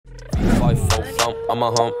thump on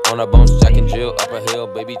my hump, on a bump, Jack and Jill up a hill,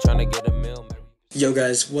 baby trying to get a meal. Yo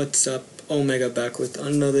guys, what's up? Omega back with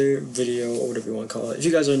another video, or whatever you want to call it. If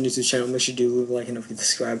you guys are new to the channel, make sure you do leave a like and don't forget to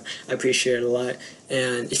subscribe. I appreciate it a lot.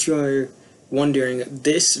 And if you are wondering,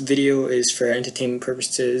 this video is for entertainment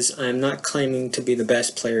purposes. I'm not claiming to be the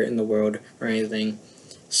best player in the world or anything.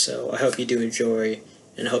 So I hope you do enjoy,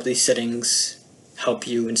 and I hope these settings help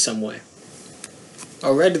you in some way.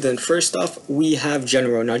 Alright, then first off, we have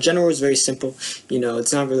general. Now general is very simple. You know,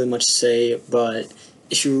 it's not really much to say, but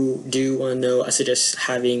if you do want to know, I suggest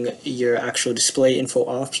having your actual display info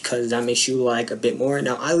off because that makes you lag a bit more.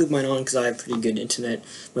 Now I leave mine on because I have pretty good internet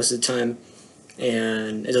most of the time,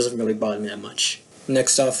 and it doesn't really bother me that much.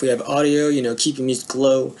 Next off, we have audio. You know, keep your music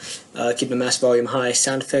low, keep the max volume high,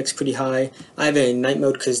 sound effects pretty high. I have it in night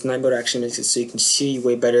mode because night mode actually makes it so you can see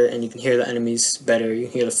way better and you can hear the enemies better. You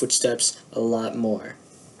can hear the footsteps a lot more.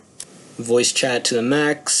 Voice chat to the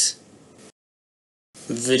max.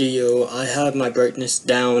 Video, I have my brightness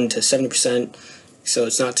down to 70%, so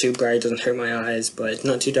it's not too bright, it doesn't hurt my eyes, but it's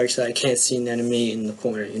not too dark so I can't see an enemy in the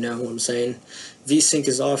corner, you know what I'm saying? VSync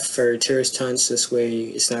is off for terrorist hunts, this way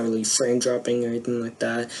it's not really frame dropping or anything like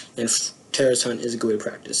that, and terrorist hunt is a good way to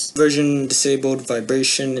practice. Version disabled,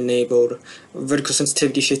 vibration enabled, vertical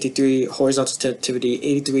sensitivity 53, horizontal sensitivity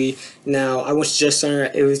 83. Now I would suggest starting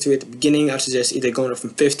at 83 at the beginning. I would suggest either going up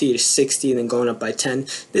from 50 to 60 and then going up by 10.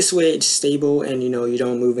 This way it's stable and you know you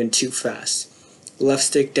don't move in too fast. Left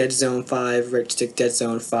stick dead zone 5, right stick dead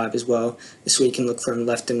zone 5 as well. This way you can look from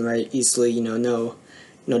left and right easily, you know,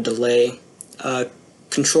 no delay.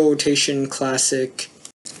 Control rotation classic.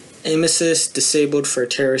 Aim assist disabled for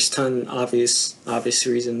terrorist hunt, obvious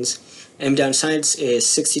reasons. Aim down sights is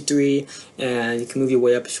 63, and you can move your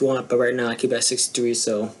way up if you want, but right now I keep it at 63,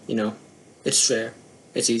 so you know it's fair,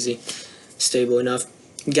 it's easy, stable enough.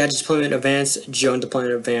 Gadget deployment advanced, drone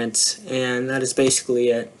deployment advanced, and that is basically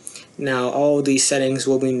it. Now all these settings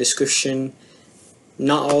will be in the description.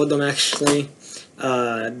 Not all of them actually.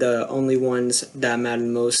 The only ones that matter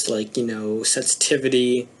most, like you know,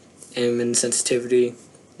 sensitivity, aim and sensitivity,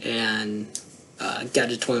 and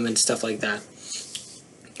gadget deployment, stuff like that.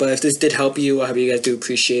 But if this did help you, I hope you guys do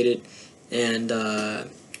appreciate it, and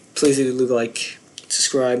please leave a like,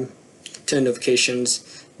 subscribe, turn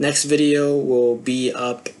notifications. Next video will be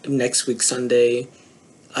up next week Sunday.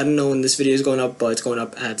 I don't know when this video is going up, but it's going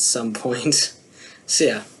up at some point. So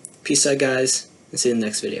yeah, peace out guys, and see you in the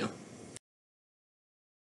next video.